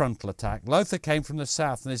third frontal attack, Lothar came from the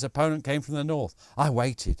south and his opponent came from the north. I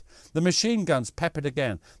waited. The machine guns peppered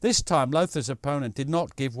again. This time, Lothar's opponent did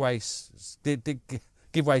not give way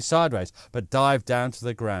sideways, but dived down to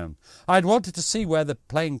the ground. I had wanted to see where the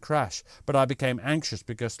plane crashed, but I became anxious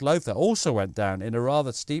because Lothar also went down in a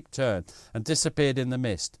rather steep turn and disappeared in the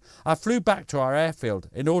mist. I flew back to our airfield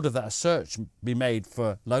in order that a search be made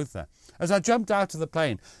for Lothar. As I jumped out of the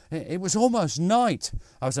plane, it was almost night.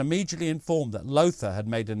 I was immediately informed that Lothar had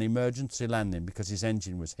made an emergency landing because his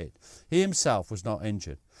engine was hit. He himself was not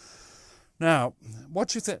injured. Now, what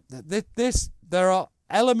do you think? There are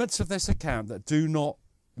elements of this account that do not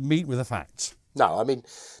meet with the facts. No, I mean,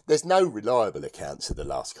 there's no reliable accounts of the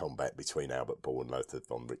last combat between Albert Ball and Lothar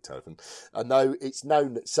von Richthofen. I know it's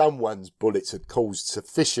known that someone's bullets had caused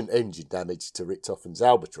sufficient engine damage to Richthofen's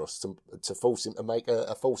Albatross to force him to make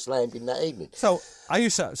a false landing that evening. So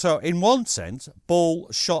in one sense, Ball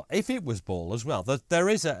shot, if it was Ball as well, there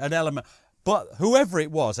is an element, but whoever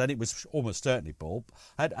it was, and it was almost certainly Ball,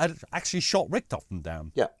 had actually shot Richthofen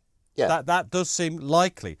down. Yeah. Yeah. That does seem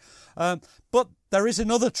likely. But there is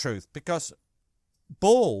another truth, because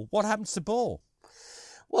Ball, what happens to Ball?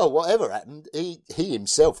 Well, whatever happened, he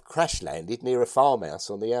himself crash landed near a farmhouse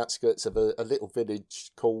on the outskirts of a little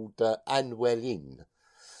village called Anwelin,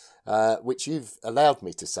 which you've allowed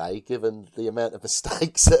me to say, given the amount of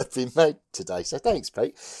mistakes that have been made today. So thanks,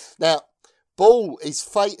 Pete. Now, Ball is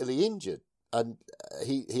fatally injured, and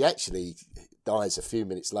he actually dies a few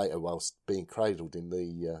minutes later whilst being cradled in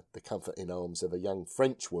the comforting arms of a young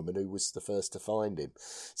French woman who was the first to find him.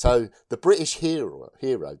 So the British hero,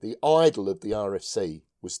 the idol of the RFC,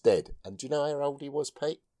 was dead. And do you know how old he was,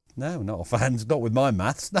 Pete? No, not offhand, not with my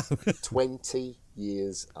maths, no. 20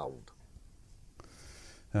 years old.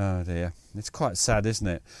 Oh dear, it's quite sad, isn't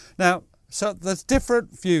it? Now, so there's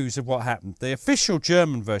different views of what happened. The official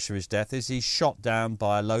German version of his death is he's shot down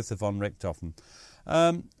by Lothar von Richthofen.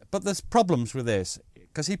 But there's problems with this,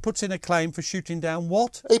 because he puts in a claim for shooting down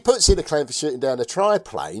what? He puts in a claim for shooting down a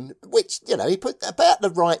triplane, which, he put about the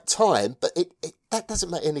right time, but that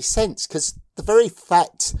doesn't make any sense, because the very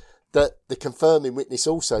fact that the confirming witness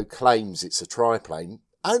also claims it's a triplane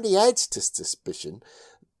only adds to suspicion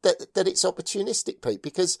that it's opportunistic, Pete,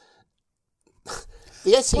 because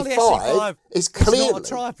the SE-5 is clearly not a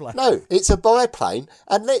triplane. No, it's a biplane,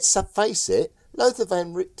 and let's face it, Lothar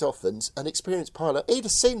von Richthofen's an experienced pilot. He'd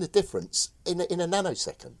have seen the difference in a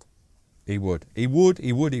nanosecond. He would.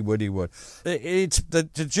 The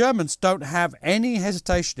Germans don't have any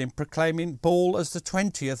hesitation in proclaiming Ball as the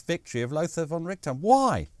 20th victory of Lothar von Richthofen.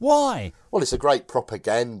 Why? Well, it's a great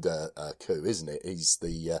propaganda coup, isn't it? He's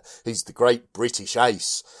the great British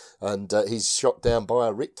ace, and he's shot down by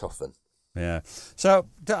a Richthofen. Yeah. So,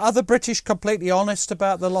 are the British completely honest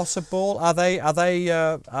about the loss of Ball? Are they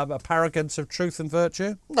paragons of truth and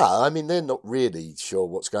virtue? No, I mean, they're not really sure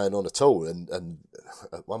what's going on at all. And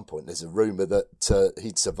at one point, there's a rumour that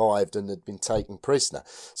he'd survived and had been taken prisoner.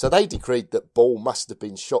 So they decreed that Ball must have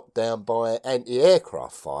been shot down by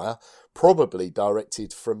anti-aircraft fire, probably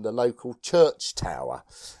directed from the local church tower.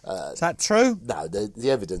 Is that true? No, the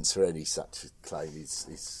evidence for any such claim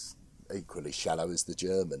is equally shallow as the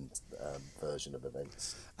German version of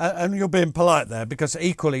events. And you're being polite there, because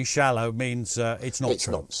equally shallow means it's not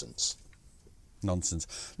true. It's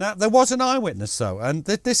nonsense. Now, there was an eyewitness, though, and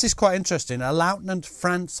this is quite interesting, a Lieutenant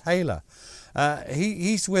Franz Haller.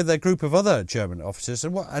 He's with a group of other German officers,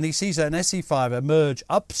 and he sees an Se-5 emerge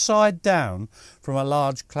upside down from a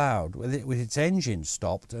large cloud with its engine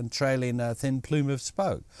stopped and trailing a thin plume of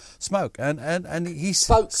smoke. And he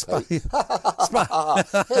spoke. It'd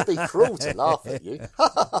be cruel to laugh at you.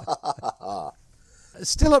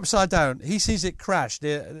 Still upside down, he sees it crash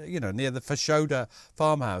near the Fashoda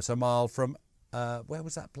farmhouse, a mile from where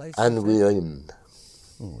was that place? Anguien.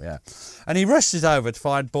 Oh, yeah. And he rushes over to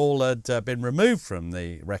find Ball had been removed from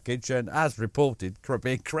the wreckage and, as reported,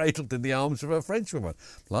 being cradled in the arms of a Frenchwoman.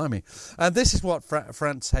 Blimey. And this is what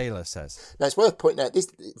Franz Haller says. Now, it's worth pointing out, this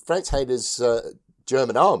Franz Haller's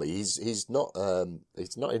German army, he's not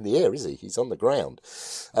in the air, is he? He's on the ground.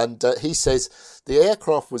 And he says, the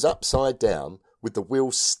aircraft was upside down with the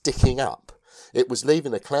wheels sticking up. It was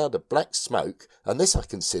leaving a cloud of black smoke, and this I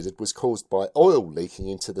considered was caused by oil leaking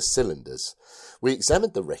into the cylinders. We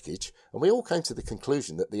examined the wreckage, and we all came to the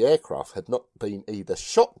conclusion that the aircraft had not been either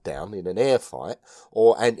shot down in an air fight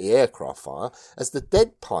or anti-aircraft fire, as the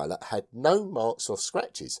dead pilot had no marks or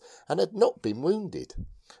scratches and had not been wounded.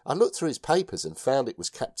 I looked through his papers and found it was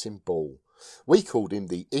Captain Ball. We called him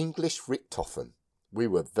the English Richthofen. We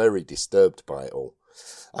were very disturbed by it all.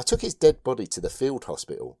 I took his dead body to the field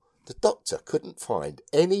hospital. The doctor couldn't find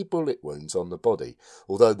any bullet wounds on the body,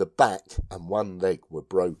 although the back and one leg were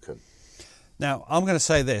broken. Now, I'm going to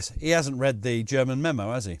say this. He hasn't read the German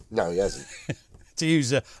memo, has he? No, he hasn't. To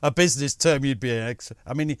use a business term, you'd be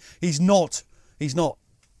he's not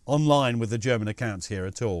online with the German accounts here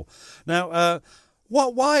at all. Now,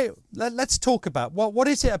 let's talk about what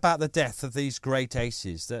is it about the death of these great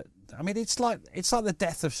aces that, I mean, it's like the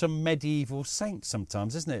death of some medieval saint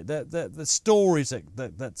sometimes, isn't it? The stories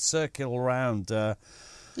that circle around. I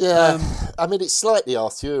mean, it's slightly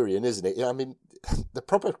Arthurian, isn't it? I mean, the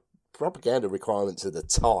propaganda requirements of the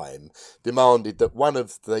time demanded that one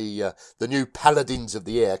of the new paladins of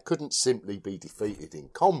the air couldn't simply be defeated in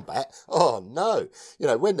combat. Oh no!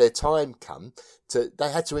 When their time came, they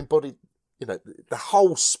had to embody the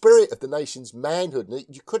whole spirit of the nation's manhood.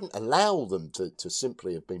 You couldn't allow them to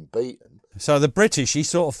simply have been beaten. So the British, he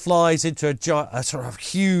sort of flies into a sort of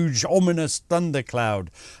huge, ominous thundercloud,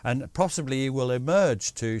 and possibly he will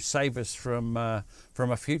emerge to save us from a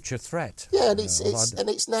future threat. Yeah, and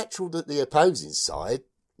it's natural that the opposing side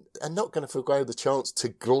are not going to forgo the chance to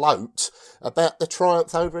gloat about the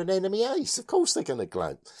triumph over an enemy ace. Of course they're going to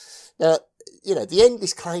gloat. Now, the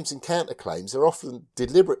endless claims and counterclaims are often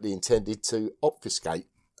deliberately intended to obfuscate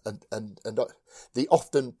and the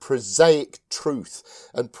often prosaic truth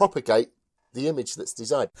and propagate the image that's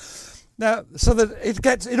designed. Now, so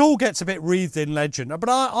that it all gets a bit wreathed in legend. But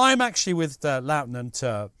I'm actually with Lieutenant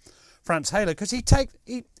Franz Haller, because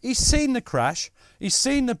he's seen the crash, he's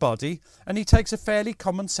seen the body, and he takes a fairly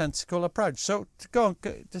commonsensical approach. So go on,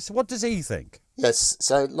 what does he think? Yes,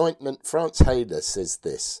 so Lieutenant Franz Haller says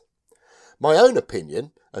this. My own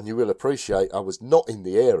opinion, and you will appreciate I was not in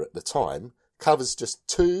the air at the time, covers just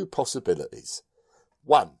two possibilities.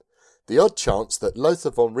 One, the odd chance that Lothar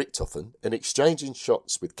von Richthofen, in exchanging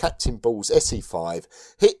shots with Captain Ball's Se-5,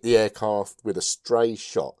 hit the aircraft with a stray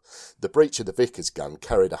shot. The breech of the Vickers gun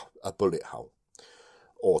carried a bullet hole.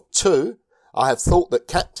 Or two, I have thought that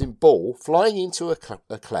Captain Ball, flying into a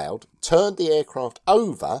cloud, turned the aircraft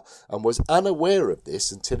over and was unaware of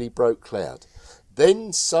this until he broke cloud.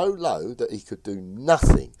 Then so low that he could do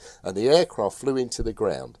nothing, and the aircraft flew into the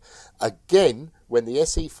ground. Again, when the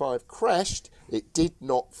Se-5 crashed, it did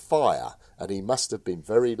not fire, and he must have been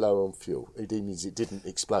very low on fuel. It means it didn't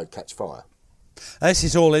explode, catch fire. This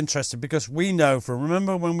is all interesting, because we know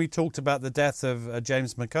remember when we talked about the death of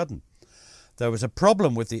James McCudden, there was a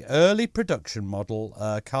problem with the early production model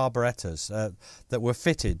carburetors that were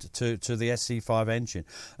fitted to the SC5 engine.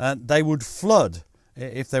 They would flood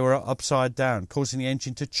if they were upside down, causing the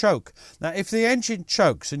engine to choke. Now, if the engine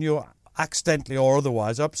chokes and you're accidentally or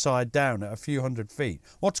otherwise upside down at a few hundred feet,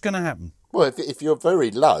 what's going to happen? Well, if you're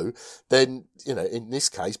very low, then, in this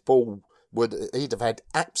case, Ball he'd have had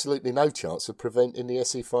absolutely no chance of preventing the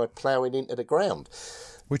SE5 ploughing into the ground.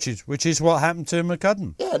 Which is what happened to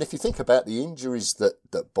McCudden. Yeah, and if you think about the injuries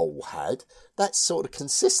that Ball had, that's sort of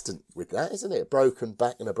consistent with that, isn't it? A broken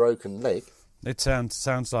back and a broken leg. It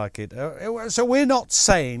sounds like it. So we're not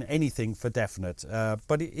saying anything for definite,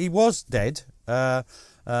 but he was dead.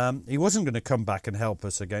 He wasn't going to come back and help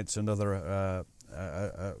us against another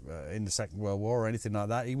in the Second World War or anything like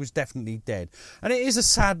that. He was definitely dead, and it is a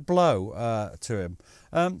sad blow to him.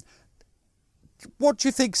 What do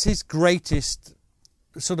you think's his greatest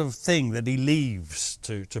sort of thing that he leaves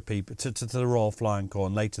to people, to the Royal Flying Corps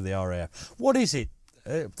and later the RAF? What is it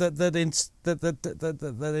that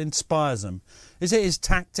inspires them? Is it his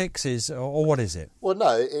tactics, or what is it? Well,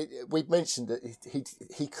 no, we've mentioned that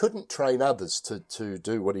he couldn't train others to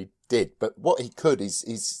do what he did, but what he could is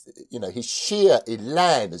his sheer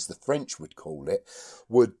élan, as the French would call it,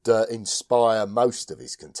 would inspire most of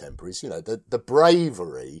his contemporaries. The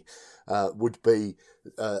bravery would be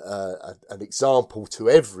an example to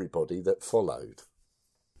everybody that followed.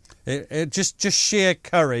 It just sheer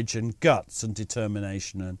courage and guts and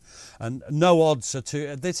determination and no odds are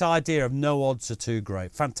too. This idea of no odds are too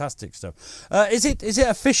great, fantastic stuff. Is it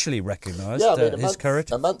officially recognised? Yeah, his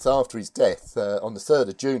courage. A month after his death, on the 3rd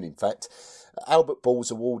of June, in fact, Albert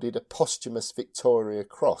Ball's awarded a posthumous Victoria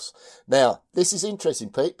Cross. Now, this is interesting,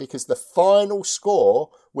 Pete, because the final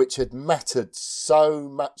score, which had mattered so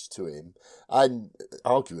much to him and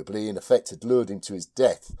arguably in effect had lured him to his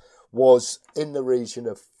death, was in the region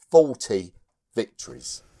of 40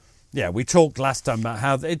 victories. Yeah, we talked last time about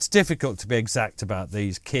how it's difficult to be exact about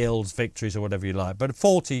these kills, victories, or whatever you like, but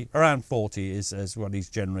around 40 is what he's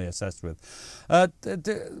generally assessed with. How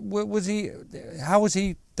was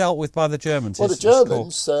he dealt with by the Germans? Well, the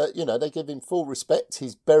Germans, they give him full respect.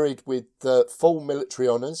 He's buried with full military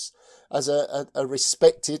honours as a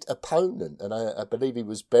respected opponent, and I believe he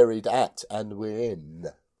was buried at and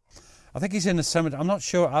within. I think he's in a cemetery. I'm not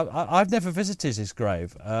sure. I've never visited his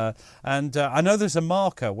grave, and I know there's a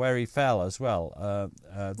marker where he fell as well.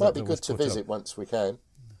 Might be good to visit once we can.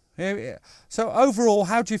 Yeah. So overall,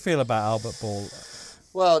 how do you feel about Albert Ball?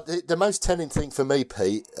 Well, the most telling thing for me,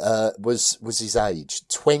 Pete, was his age.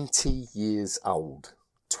 20 years old.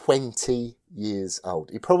 20 years old.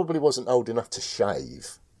 He probably wasn't old enough to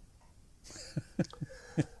shave.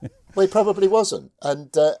 Well, he probably wasn't,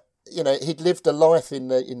 and. He'd lived a life in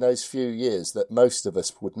those few years that most of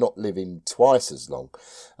us would not live in twice as long,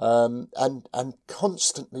 and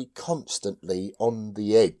constantly on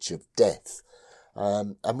the edge of death.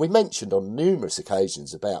 And we mentioned on numerous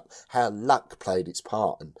occasions about how luck played its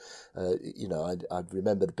part. And, I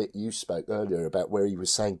remember the bit you spoke earlier about where he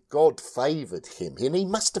was saying God favoured him, and he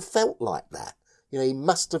must have felt like that. He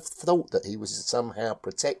must have thought that he was somehow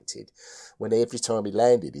protected when every time he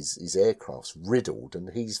landed, his aircraft's riddled and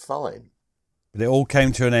he's fine. But it all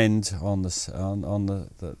came to an end on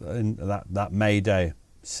that May Day.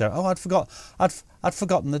 So, I'd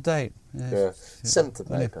forgotten the date. Yeah, 7th of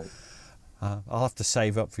May. I'll have to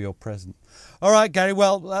save up for your present. All right, Gary.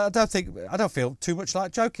 Well, I don't feel too much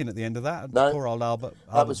like joking at the end of that. No, poor old Albert.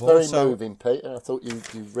 That was very moving, Peter. I thought you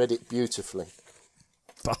read it beautifully.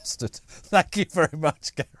 Bastard. Thank you very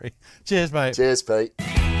much, Gary. Cheers, mate. Cheers, Pete.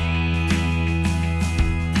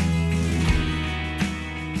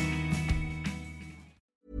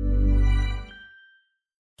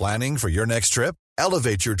 Planning for your next trip?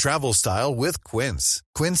 Elevate your travel style with Quince.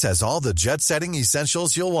 Quince has all the jet-setting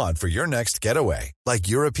essentials you'll want for your next getaway, like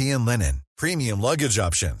European linen, premium luggage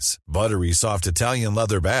options, buttery soft Italian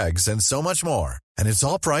leather bags, and so much more. And it's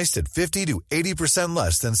all priced at 50 to 80%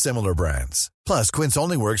 less than similar brands. Plus, Quince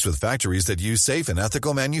only works with factories that use safe and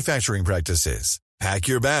ethical manufacturing practices. Pack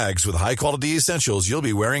your bags with high-quality essentials you'll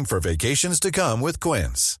be wearing for vacations to come with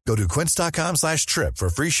Quince. Go to quince.com/trip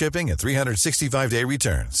for free shipping and 365-day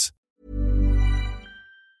returns.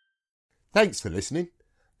 Thanks for listening.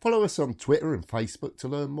 Follow us on Twitter and Facebook to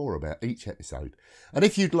learn more about each episode. And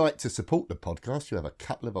if you'd like to support the podcast, you have a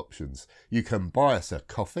couple of options. You can buy us a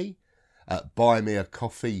coffee at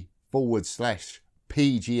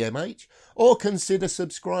buymeacoffee.com/PGMH, or consider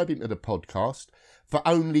subscribing to the podcast for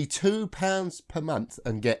only £2 per month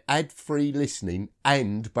and get ad-free listening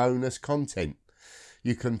and bonus content.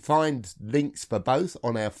 You can find links for both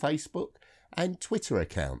on our Facebook and Twitter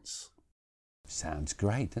accounts. Sounds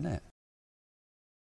great, doesn't it?